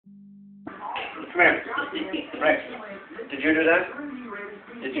Come here. Rex. Did you do that?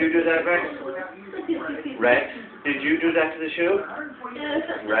 Did you do that, Rex? Rex. Did you do that to the shoe?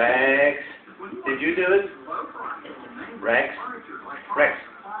 Rex. Did you do it? Rex. Rex.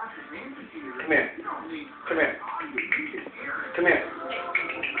 Come here. Come here. Come here.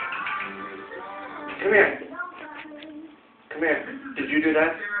 Come here. Come here. Did you do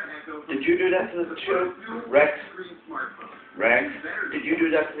that? Did you do that to the shoe? Rex? Rex? Did you do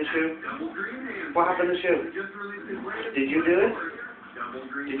that to the shoe? What happened to the shoe? Did you do it?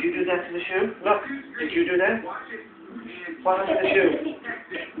 Did you do that to the shoe? Look. Did you do that? What happened to the shoe?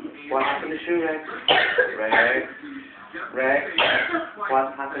 What happened to the shoe, Rex? Rex? Rex?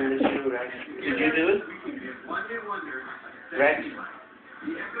 What happened to the shoe, Rex? Did you do it? Rex?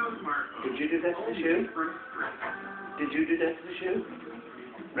 Did you do that to the shoe? Did you do that to the shoe?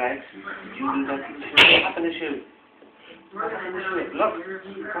 Rex? Did you do that to the shoe? What happened to the shoe? What happened to the shoe? Look!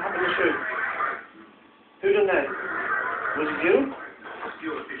 What happened to the shoe? Who done that? Was it you?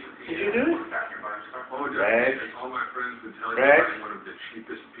 Did you do it? Rex? Rex?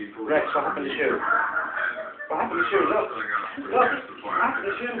 Rex, what happened to the shoe? What happened to the shoe? Look! Look! What happened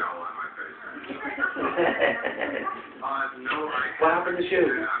to the shoe? What happened to the shoe?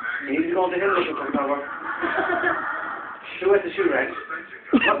 You need to go to him looking for cover. Who had the shoe, Rex?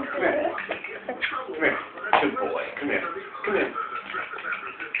 Look, come here. Come here. Good boy. Come here. Come here.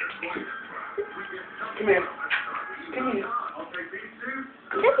 Come here. Come here.